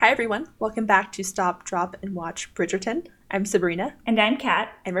everyone. Welcome back to Stop, Drop, and Watch Bridgerton. I'm Sabrina. And I'm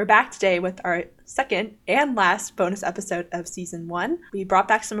Kat. And we're back today with our second and last bonus episode of Season 1. We brought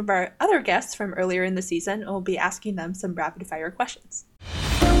back some of our other guests from earlier in the season, and we'll be asking them some rapid-fire questions.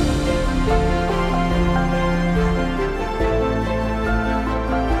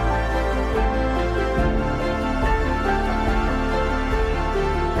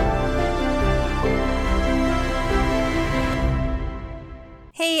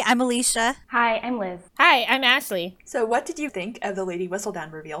 Hey, I'm Alicia. Hi, I'm Liz. Hi, I'm Ashley. So what did you think of the Lady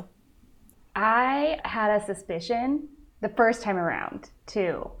Whistledown reveal? I had a suspicion the first time around,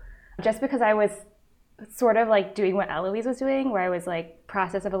 too. Just because I was sort of like doing what Eloise was doing, where I was like,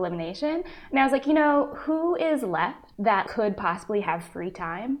 process of elimination. And I was like, who is left that could possibly have free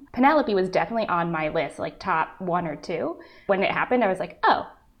time? Penelope was definitely on my list, like top 1 or 2. When it happened, I was like, oh,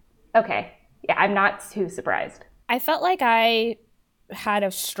 okay. Yeah, I'm not too surprised. I felt like I had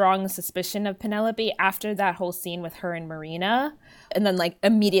a strong suspicion of Penelope after that whole scene with her and Marina. And then like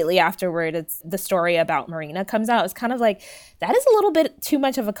immediately afterward, it's the story about Marina comes out. It's kind of like, that is a little bit too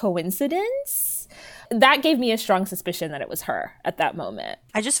much of a coincidence. That gave me a strong suspicion that it was her at that moment.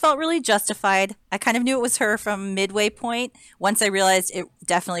 I just felt really justified. I kind of knew it was her from midway point once I realized it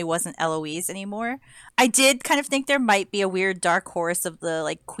definitely wasn't Eloise anymore. I did kind of think there might be a weird dark horse of the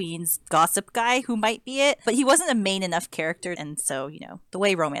like Queen's gossip guy who might be it, but he wasn't a main enough character. And so, the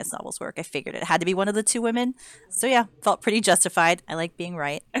way romance novels work, I figured it had to be one of the 2 women. So yeah, felt pretty justified. I like being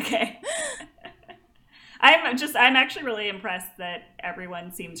right. Okay. I'm actually really impressed that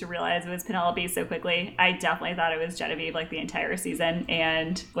everyone seemed to realize it was Penelope so quickly. I definitely thought it was Genevieve like the entire season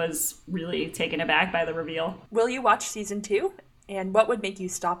and was really taken aback by the reveal. Will you watch Season 2? And what would make you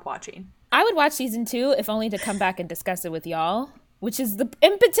stop watching? I would watch Season 2 if only to come back and discuss it with y'all, which is the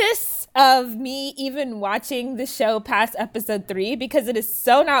impetus of me even watching the show past episode 3 because it is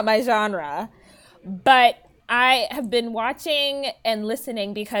so not my genre. But I have been watching and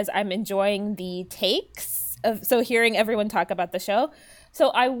listening because I'm enjoying the takes of hearing everyone talk about the show. So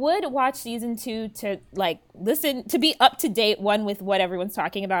I would watch Season 2 to listen, to be up to date, one, with what everyone's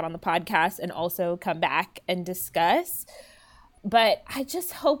talking about on the podcast, and also come back and discuss. But I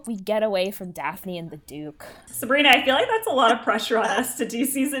just hope we get away from Daphne and the Duke. Sabrina, I feel like that's a lot of pressure on us to do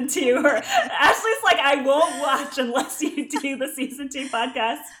Season 2. Or Ashley's like, I won't watch unless you do the Season 2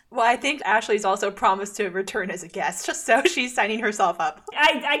 podcast. Well, I think Ashley's also promised to return as a guest, just so she's signing herself up.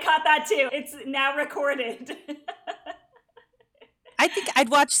 I caught that too. It's now recorded. I think I'd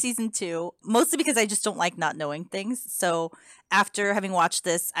watch Season 2, mostly because I just don't like not knowing things. So after having watched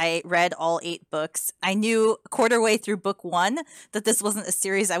this, I read all 8 books. I knew a quarter way through book 1 that this wasn't a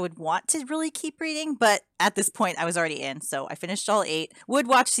series I would want to really keep reading, but at this point I was already in. So I finished all 8. Would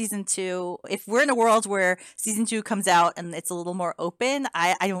watch Season 2. If we're in a world where Season 2 comes out and it's a little more open,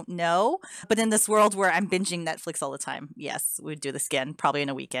 I don't know. But in this world where I'm binging Netflix all the time, yes, we'd do this again, probably in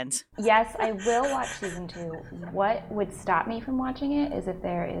a weekend. Yes, I will watch Season 2. What would stop me from watching it is if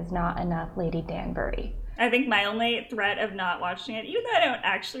there is not enough Lady Danbury. I think my only threat of not watching it, even though I don't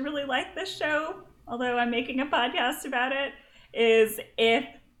actually really like this show, although I'm making a podcast about it, is if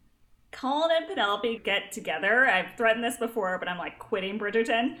Colin and Penelope get together. I've threatened this before, but I'm like quitting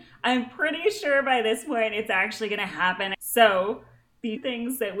Bridgerton. I'm pretty sure by this point it's actually going to happen. So the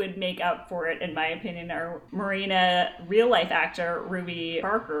things that would make up for it, in my opinion, are Marina, real-life actor Ruby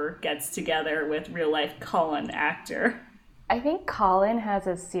Barker, gets together with real-life Colin actor. I think Colin has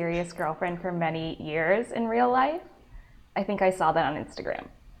a serious girlfriend for many years in real life. I think I saw that on Instagram.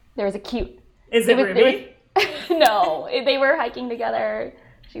 There was a cute... Is it Ruby? No, they were hiking together.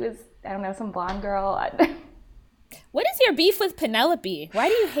 She was, I don't know, some blonde girl. What is your beef with Penelope? Why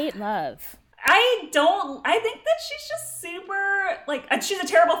do you hate love? I think that she's just super, she's a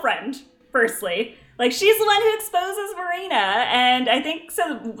terrible friend, firstly. She's the one who exposes Marina, and I think,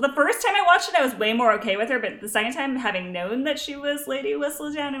 so the first time I watched it, I was way more okay with her, but the second time, having known that she was Lady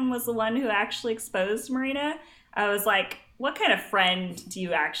Whistledown and was the one who actually exposed Marina, I was like, what kind of friend do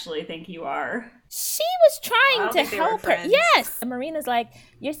you actually think you are? She was trying to help her. Yes! Marina's like,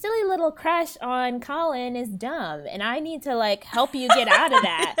 your silly little crush on Colin is dumb, and I need to, help you get out of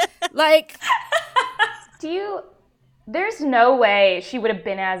that. There's no way she would have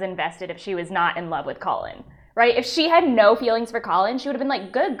been as invested if she was not in love with Colin, right? If she had no feelings for Colin, she would have been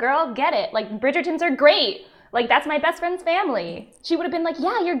like, good girl, get it. Bridgertons are great. That's my best friend's family. She would have been like,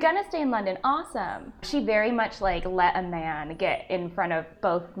 yeah, you're gonna stay in London. Awesome. She very much let a man get in front of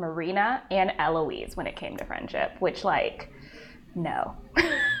both Marina and Eloise when it came to friendship, which no.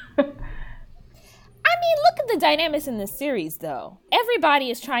 I mean, look at the dynamics in this series, though.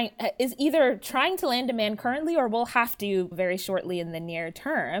 Everybody is either trying to land a man currently or will have to very shortly in the near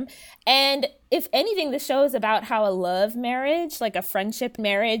term. And if anything, the show is about how a love marriage, like a friendship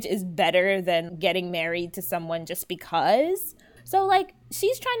marriage, is better than getting married to someone just because. So, like,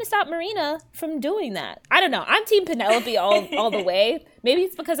 she's trying to stop Marina from doing that. I don't know. I'm Team Penelope all the way. Maybe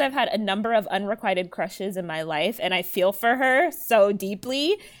it's because I've had a number of unrequited crushes in my life, and I feel for her so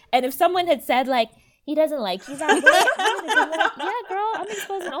deeply. And if someone had said, like, he doesn't like you that way, I would have been like, yeah, girl, I'm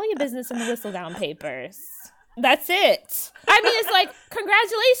exposing all your business in the Whistledown Papers. That's it. I mean, it's like,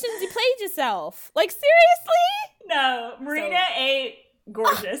 congratulations, you played yourself. Like, seriously? No, Marina A,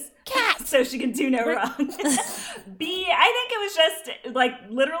 gorgeous. Cat. So she can do no wrong. B, I think it was just, like,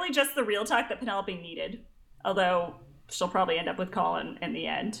 literally just the real talk that Penelope needed. Although, she'll probably end up with Colin in the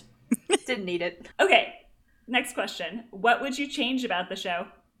end. Didn't need it. Okay, next question. What would you change about the show?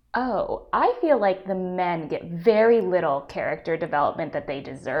 Oh, I feel like the men get very little character development that they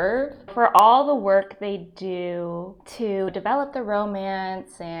deserve for all the work they do to develop the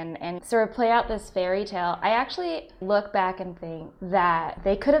romance and sort of play out this fairy tale. I actually look back and think that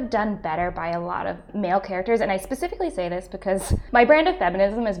they could have done better by a lot of male characters. And I specifically say this because my brand of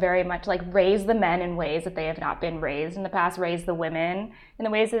feminism is very much like raise the men in ways that they have not been raised in the past, raise the women in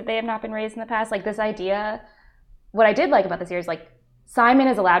the ways that they have not been raised in the past. Like this idea, what I did like about the series, like, Simon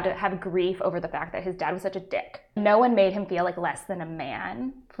is allowed to have grief over the fact that his dad was such a dick. No one made him feel like less than a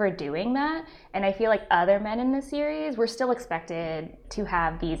man for doing that. And I feel like other men in the series were still expected to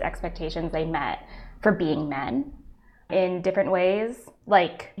have these expectations they met for being men in different ways.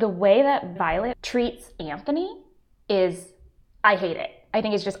 Like the way that Violet treats Anthony is, I hate it. I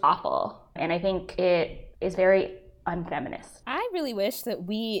think it's just awful. And I think it is very unfeminist. I really wish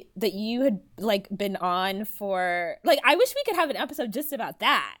that you had like been on for like I wish we could have an episode just about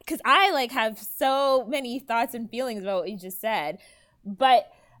that because I like have so many thoughts and feelings about what you just said. But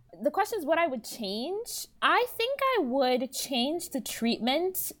the question is what I would change. I think I would change the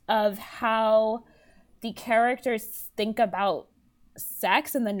treatment of how the characters think about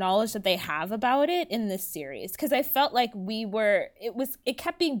sex and the knowledge that they have about it in this series, because I felt like it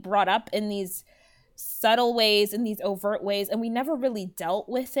kept being brought up in these subtle ways, in these overt ways, and we never really dealt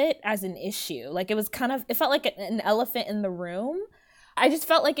with it as an issue. Like it felt like an elephant in the room. I just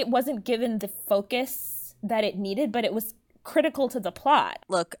felt like it wasn't given the focus that it needed, but it was critical to the plot.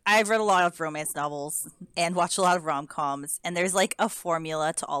 Look, I've read a lot of romance novels and watched a lot of rom-coms, and there's like a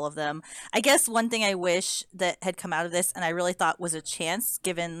formula to all of them. I guess one thing I wish that had come out of this, and I really thought was a chance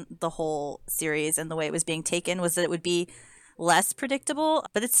given the whole series and the way it was being taken, was that it would be less predictable,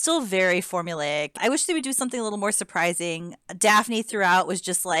 but it's still very formulaic. I wish they would do something a little more surprising. Daphne throughout was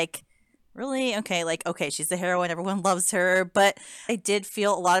just like, really? Okay, she's the heroine, everyone loves her, but I did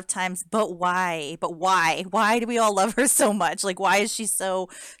feel a lot of times, but why? Why do we all love her so much? Like, why is she so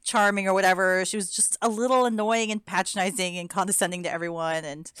charming or whatever? She was just a little annoying and patronizing and condescending to everyone,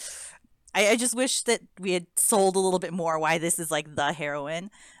 and I just wish that we had sold a little bit more why this is like the heroine.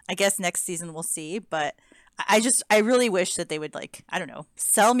 I guess next season we'll see, but I really wish that they would, like, I don't know,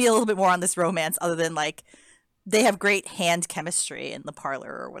 sell me a little bit more on this romance other than, like, they have great hand chemistry in the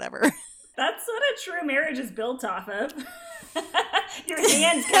parlor or whatever. That's what a true marriage is built off of. Your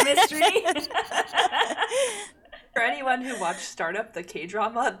hand chemistry. For anyone who watched Startup, the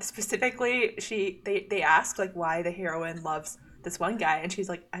K-drama, specifically, they asked, like, why the heroine loves this one guy, and she's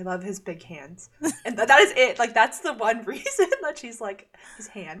like, I love his big hands. And that is it. Like, that's the one reason that she's like, his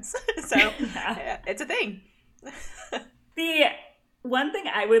hands. So, yeah, it's a thing. The one thing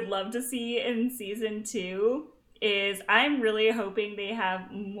I would love to see in season 2 is I'm really hoping they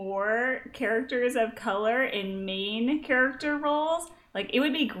have more characters of color in main character roles. Like, it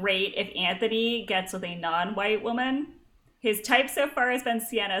would be great if Anthony gets with a non-white woman. His type so far has been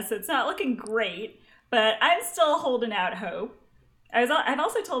Sienna, so it's not looking great, but I'm still holding out hope. I've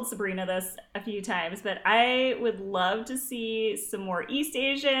also told Sabrina this a few times, but I would love to see some more East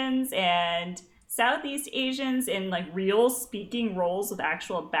Asians and Southeast Asians in like real speaking roles with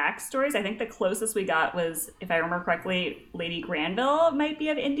actual backstories. I think the closest we got was, if I remember correctly, Lady Granville might be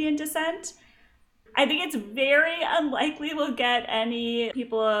of Indian descent. I think it's very unlikely we'll get any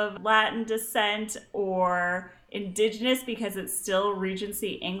people of Latin descent or Indigenous because it's still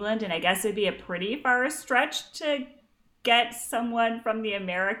Regency England, and I guess it'd be a pretty far stretch to get someone from the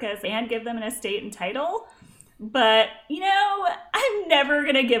Americas and give them an estate and title. But, you know, I'm never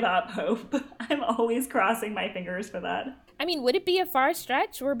going to give up hope. I'm always crossing my fingers for that. I mean, would it be a far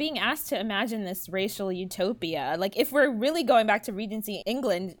stretch? We're being asked to imagine this racial utopia. Like, if we're really going back to Regency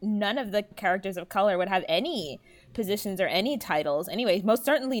England, none of the characters of color would have any positions or any titles. Anyway, most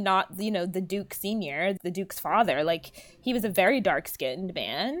certainly not, the Duke Senior, the Duke's father. Like, he was a very dark-skinned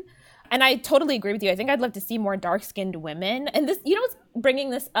man. And I totally agree with you. I think I'd love to see more dark-skinned women. And this, what's bringing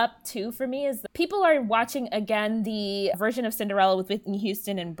this up too for me is people are watching again the version of Cinderella with Whitney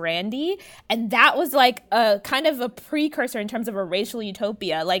Houston and Brandy. And that was like a kind of a precursor in terms of a racial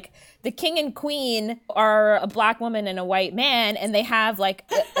utopia. Like the king and queen are a black woman and a white man, and they have like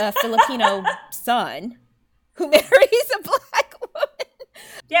a Filipino son who marries a black woman.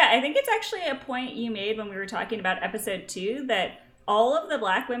 Yeah, I think it's actually a point you made when we were talking about episode 2 that all of the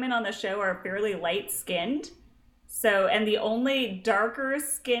black women on the show are fairly light-skinned. So, and the only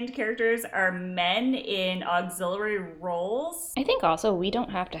darker-skinned characters are men in auxiliary roles. I think also we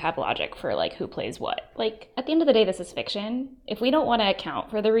don't have to have logic for like who plays what. Like at the end of the day, this is fiction. If we don't want to account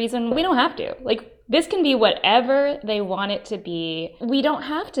for the reason, we don't have to. Like this can be whatever they want it to be. We don't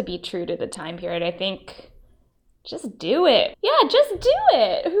have to be true to the time period. I think just do it. Yeah, just do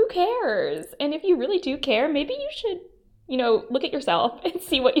it. Who cares? And if you really do care, maybe you should look at yourself and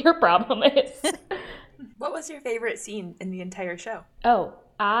see what your problem is. What was your favorite scene in the entire show? Oh,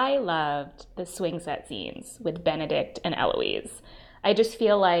 I loved the swing set scenes with Benedict and Eloise. I just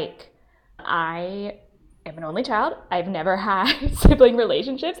feel like I am an only child. I've never had sibling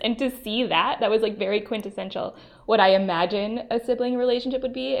relationships. And to see that was like very quintessential what I imagine a sibling relationship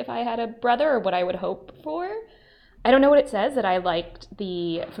would be if I had a brother, or what I would hope for. I don't know what it says that I liked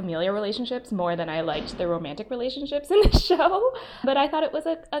the familial relationships more than I liked the romantic relationships in the show, but I thought it was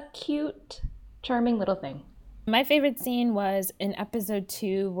a cute, charming little thing. My favorite scene was in episode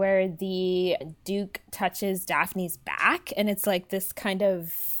 2 where the Duke touches Daphne's back, and it's like this kind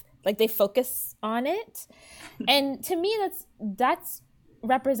of, like they focus on it. And to me, that's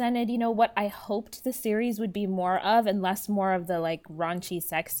represented, what I hoped the series would be more of, and less more of the like raunchy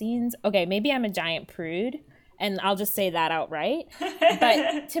sex scenes. Okay, maybe I'm a giant prude, and I'll just say that outright.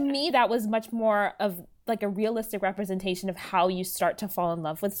 But to me, that was much more of like a realistic representation of how you start to fall in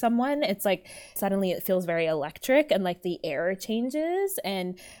love with someone. It's like suddenly it feels very electric and like the air changes.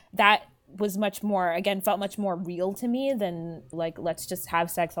 And that was much more, again, felt much more real to me than like, let's just have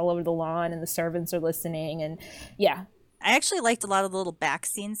sex all over the lawn and the servants are listening. And yeah. I actually liked a lot of the little back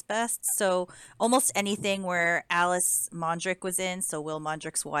scenes best. So almost anything where Alice Mondrick was in, so Will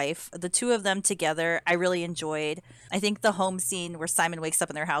Mondrick's wife, the two of them together, I really enjoyed. I think the home scene where Simon wakes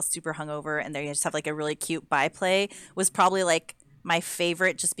up in their house super hungover and they just have like a really cute byplay was probably like my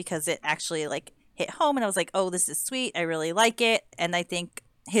favorite, just because it actually like hit home and I was like, oh, this is sweet. I really like it. And I think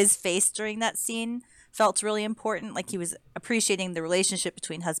his face during that scene felt really important. Like he was appreciating the relationship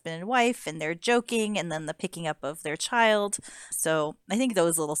between husband and wife and their joking and then the picking up of their child. So I think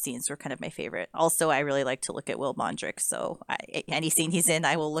those little scenes were kind of my favorite. Also, I really like to look at Will Mondrick. So any scene he's in,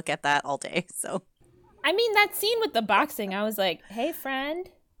 I will look at that all day. So, I mean, that scene with the boxing, I was like, hey, friend,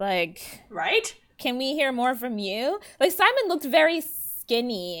 like, right? Can we hear more from you? Like Simon looked very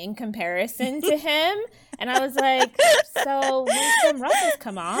skinny in comparison to him. And I was like, so when some ruffles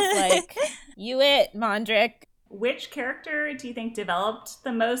come off, like, you Mondrick. Which character do you think developed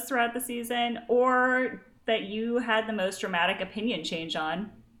the most throughout the season, or that you had the most dramatic opinion change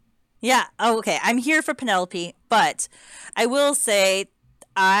on? Yeah. Oh, okay. I'm here for Penelope, but I will say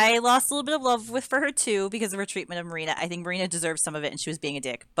I lost a little bit of love for her too because of her treatment of Marina. I think Marina deserved some of it and she was being a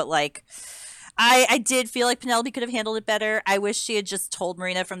dick. But like, I did feel like Penelope could have handled it better. I wish she had just told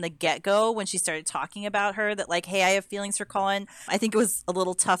Marina from the get-go when she started talking about her that like, hey, I have feelings for Colin. I think it was a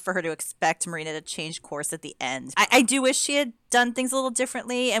little tough for her to expect Marina to change course at the end. I do wish she had done things a little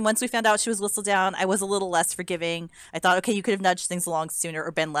differently. And once we found out she was whistled down, I was a little less forgiving. I thought, okay, you could have nudged things along sooner or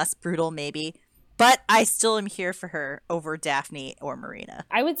been less brutal maybe. But I still am here for her over Daphne or Marina.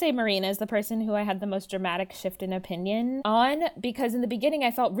 I would say Marina is the person who I had the most dramatic shift in opinion on, because in the beginning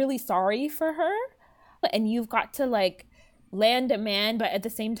I felt really sorry for her. And you've got to like land a man, but at the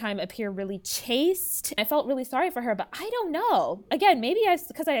same time appear really chaste. I felt really sorry for her, but I don't know. Again, maybe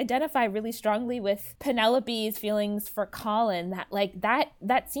because I identify really strongly with Penelope's feelings for Colin, that like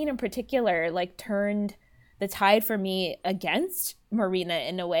that scene in particular like turned the tide for me against Marina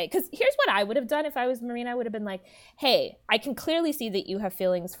in a way. Because here's what I would have done if I was Marina. I would have been like, hey, I can clearly see that you have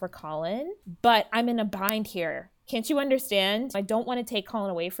feelings for Colin, but I'm in a bind here. Can't you understand? I don't want to take Colin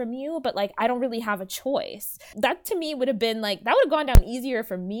away from you, but like, I don't really have a choice. That to me would have been like, that would have gone down easier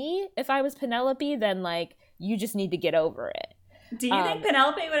for me if I was Penelope than like, you just need to get over it. Do you think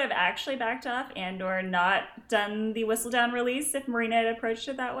Penelope would have actually backed off and or not done the whistle down release if Marina had approached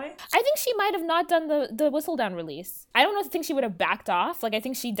it that way? I think she might have not done the whistle down release. I don't think she would have backed off. Like, I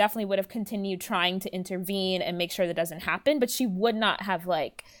think she definitely would have continued trying to intervene and make sure that doesn't happen, but she would not have,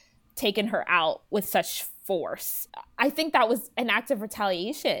 like, taken her out with such force. I think that was an act of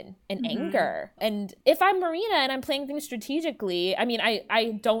retaliation and anger. And if I'm Marina and I'm playing things strategically, I mean,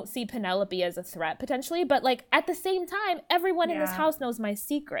 I don't see Penelope as a threat potentially, but like at the same time, everyone in this house knows my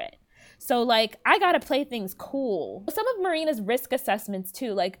secret. So like, I gotta play things cool. Some of Marina's risk assessments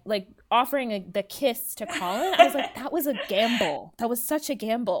too, like offering the kiss to Colin, I was like, that was a gamble. That was such a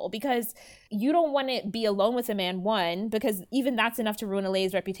gamble because you don't want to be alone with a man, one, because even that's enough to ruin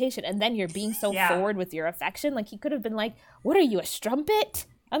Alea's reputation. And then you're being so forward with your affection. Like he could have been like, what are you, a strumpet?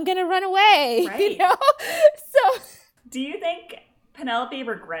 I'm gonna run away, right. You know? So do you think Penelope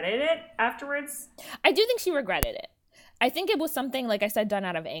regretted it afterwards? I do think she regretted it. I think it was something, like I said, done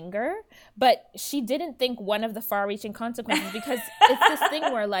out of anger, but she didn't think one of the far-reaching consequences because it's this thing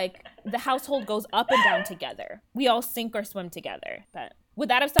where, like, the household goes up and down together. We all sink or swim together. But would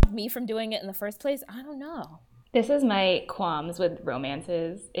that have stopped me from doing it in the first place? I don't know. This is my qualms with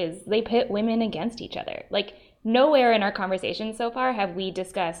romances, is they pit women against each other. Like, nowhere in our conversation so far have we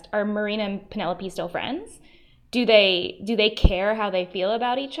discussed, are Marina and Penelope still friends? Do they care how they feel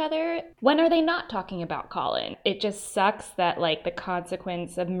about each other? When are they not talking about Colin? It just sucks that like the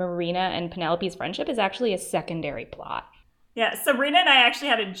consequence of Marina and Penelope's friendship is actually a secondary plot. Yeah, Sabrina and I actually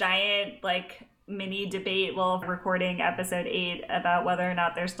had a giant like mini debate while recording episode 8 about whether or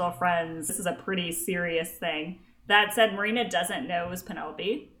not they're still friends. This is a pretty serious thing. That said, Marina doesn't know it was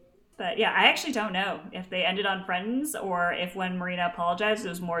Penelope. But yeah, I actually don't know if they ended on friends or if when Marina apologized, it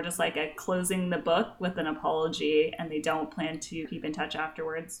was more just like a closing the book with an apology and they don't plan to keep in touch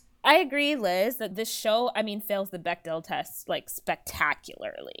afterwards. I agree, Liz, that this show, I mean, fails the Bechdel test, like,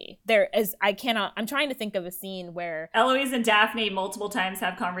 spectacularly. I'm trying to think of a scene where Eloise and Daphne multiple times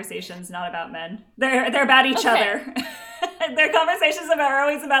have conversations not about men. They're about each other. Their conversations are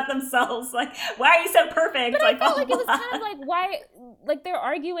always about themselves. Like, why are you so perfect? But like, I felt like it was kind of like, why, like, they're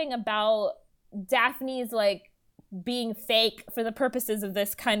arguing about Daphne's, like, being fake for the purposes of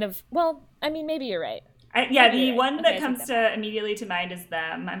this kind of, well, I mean, maybe you're right. The one that comes to immediately to mind is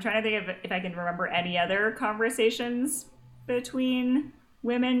them. I'm trying to think of if I can remember any other conversations between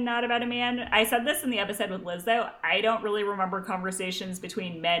women not about a man. I said this in the episode with Liz, though. I don't really remember conversations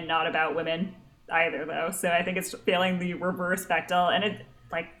between men not about women either, though. So I think it's failing the reverse Bechdel. And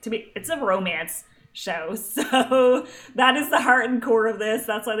it's a romance show. So that is the heart and core of this.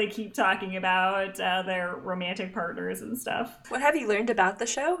 That's why they keep talking about their romantic partners and stuff. What have you learned about the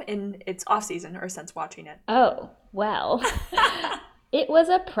show in its off season or since watching it? Oh, well, it was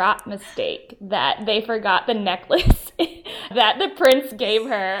a prop mistake that they forgot the necklace that the prince gave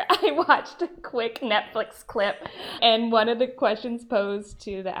her. I watched a quick Netflix clip, and one of the questions posed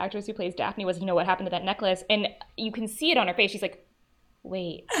to the actress who plays Daphne was, what happened to that necklace? And you can see it on her face. She's like,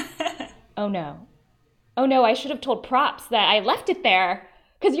 wait, oh no, I should have told props that I left it there.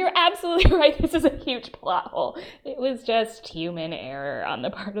 Because you're absolutely right. This is a huge plot hole. It was just human error on the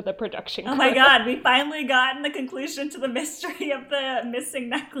part of the production crew. Oh my God, we finally gotten the conclusion to the mystery of the missing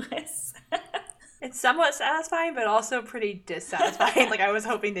necklace. It's somewhat satisfying, but also pretty dissatisfying. Like, I was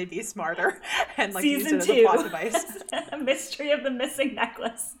hoping they'd be smarter and like use it as a plot device. A mystery of the missing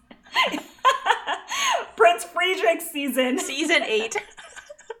necklace. Prince Friedrich season. Season 8.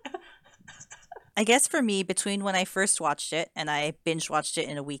 I guess for me, between when I first watched it and I binge watched it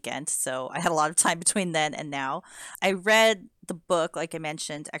in a weekend, so I had a lot of time between then and now, I read the book, like I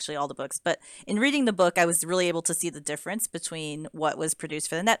mentioned, actually all the books, but in reading the book, I was really able to see the difference between what was produced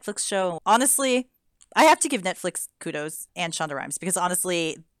for the Netflix show. Honestly, I have to give Netflix kudos and Shonda Rhimes because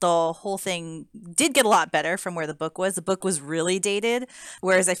honestly, the whole thing did get a lot better from where the book was. The book was really dated,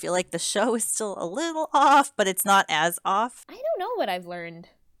 whereas I feel like the show is still a little off, but it's not as off. I don't know what I've learned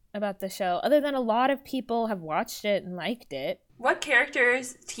about the show, other than a lot of people have watched it and liked it. What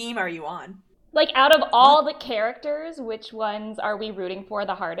character's team are you on? Like, out of all the characters, which ones are we rooting for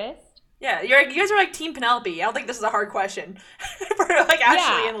the hardest? Yeah, you guys are like Team Penelope. I don't think this is a hard question for like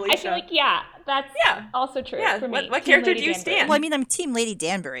Ashley and Alicia. I feel like, that's also true for me. What character do you stand? Well, I mean, I'm Team Lady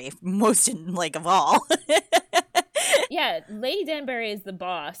Danbury, most of all. Yeah, Lady Danbury is the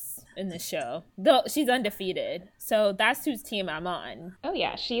boss in the show. Though she's undefeated. So that's whose team I'm on. Oh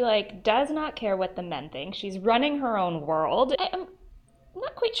yeah, she does not care what the men think. She's running her own world. I'm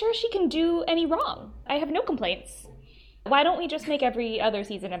not quite sure she can do any wrong. I have no complaints. Why don't we just make every other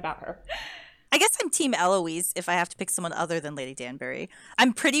season about her? I guess I'm Team Eloise if I have to pick someone other than Lady Danbury.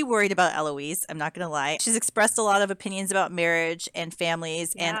 I'm pretty worried about Eloise, I'm not going to lie. She's expressed a lot of opinions about marriage and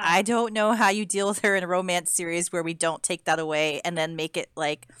families, and I don't know how you deal with her in a romance series where we don't take that away and then make it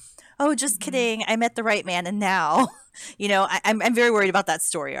like, oh, just kidding, I met the right man and now. You know, I'm very worried about that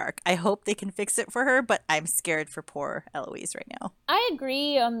story arc. I hope they can fix it for her, but I'm scared for poor Eloise right now. I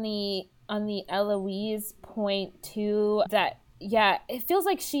agree on the Eloise point too, that it feels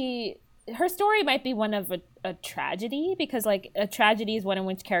like her story might be one of a tragedy, because like a tragedy is one in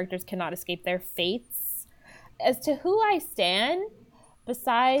which characters cannot escape their fates. As to who I stand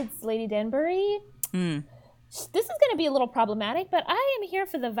besides Lady Danbury, this is going to be a little problematic, but I am here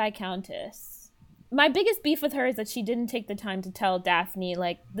for the Viscountess. My biggest beef with her is that she didn't take the time to tell Daphne,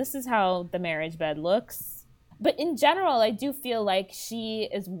 like, this is how the marriage bed looks. But in general, I do feel like she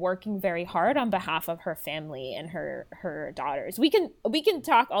is working very hard on behalf of her family and her daughters. We can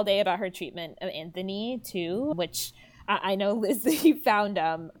talk all day about her treatment of Anthony too, which I know, Liz, that you found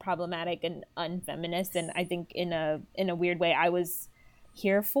problematic and unfeminist, and I think in a weird way I was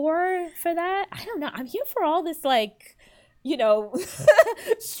here for that. I don't know. I'm here for all this, like, you know,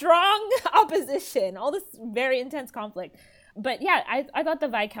 strong opposition, all this very intense conflict. But yeah, I thought the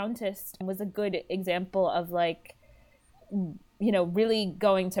Viscountess was a good example of, like, you know, really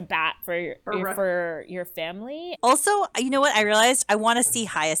going to bat for your family. Also, you know what? I realized I want to see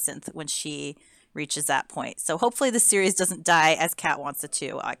Hyacinth when she reaches that point. So hopefully the series doesn't die as Kat wants it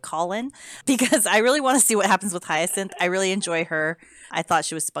to, Colin, because I really want to see what happens with Hyacinth. I really enjoy her. I thought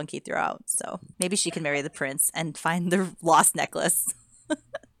she was spunky throughout. So maybe she can marry the prince and find the lost necklace.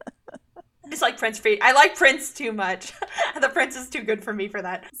 It's like Prince Free. I like Prince too much. The prince is too good for me for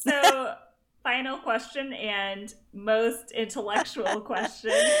that. So, final question and most intellectual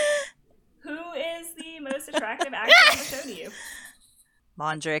question. Who is the most attractive actor on the show to you?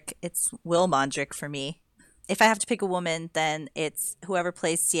 Mondrick. It's Will Mondrick for me. If I have to pick a woman, then it's whoever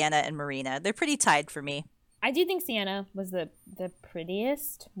plays Sienna and Marina. They're pretty tied for me. I do think Sienna was the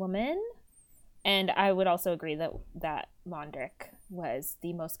prettiest woman. And I would also agree that Mondrick was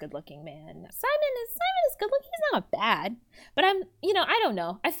the most good-looking man. Simon is good-looking. He's not bad, but I don't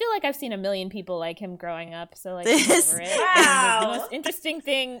know. I feel like I've seen a million people like him growing up, so like I'm over it. Wow. The most interesting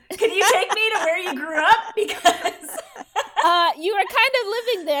thing. Can you take me to where you grew up? Because you were kind of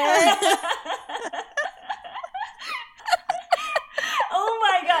living there. Oh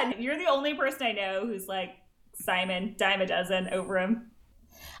my god, you're the only person I know who's like Simon, dime a dozen over him.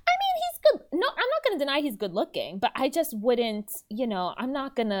 I mean, he's good. No, I'm not going to deny he's good looking, but I just wouldn't, I'm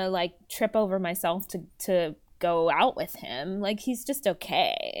not going to like trip over myself to go out with him. Like, he's just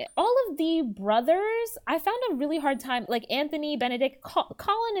okay. All of the brothers, I found a really hard time. Like, Anthony, Benedict,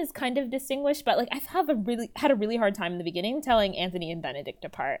 Colin is kind of distinguished, but like I had a really hard time in the beginning telling Anthony and Benedict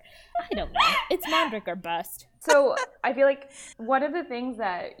apart. I don't know. It's Mondrick or bust. So I feel like one of the things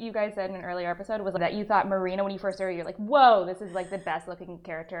that you guys said in an earlier episode was that you thought Marina, when you first started, you're like, whoa, this is like the best looking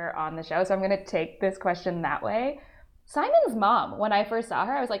character on the show. So I'm going to take this question that way. Simon's mom, when I first saw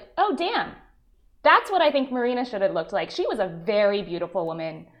her, I was like, oh, damn. That's what I think Marina should have looked like. She was a very beautiful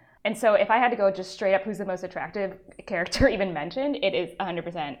woman. And so if I had to go just straight up who's the most attractive character even mentioned, it is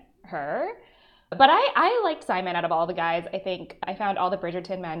 100% her. But I liked Simon out of all the guys. I think I found all the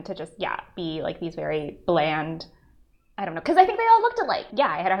Bridgerton men to just, be like these very bland, I don't know, because I think they all looked alike. Yeah,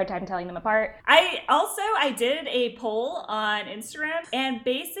 I had a hard time telling them apart. I did a poll on Instagram, and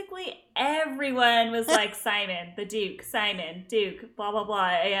basically everyone was like Simon, the Duke, Simon, Duke, blah, blah, blah.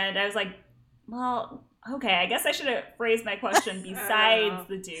 And I was like, well, okay, I guess I should have phrased my question besides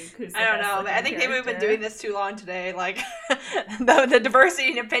the Duke, who's the I don't know. I think maybe we've been doing this too long today. Like, the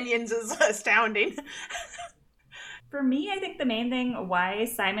diversity in opinions is astounding. For me, I think the main thing why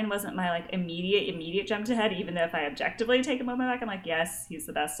Simon wasn't my like immediate jump to head, even though if I objectively take a moment back, I'm like, yes, he's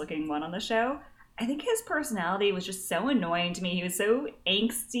the best looking one on the show. I think his personality was just so annoying to me. He was so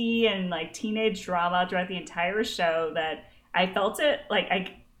angsty and like teenage drama throughout the entire show that I felt it like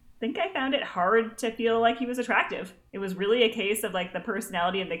I think I found it hard to feel like he was attractive. It was really a case of like the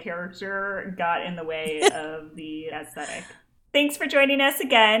personality of the character got in the way of the aesthetic. Thanks for joining us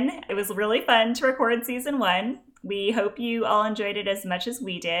again. It was really fun to record season 1. We hope you all enjoyed it as much as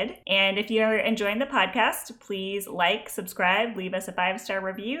we did. And if you're enjoying the podcast, please like, subscribe, leave us a 5-star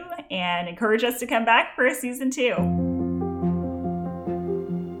review, and encourage us to come back for season 2.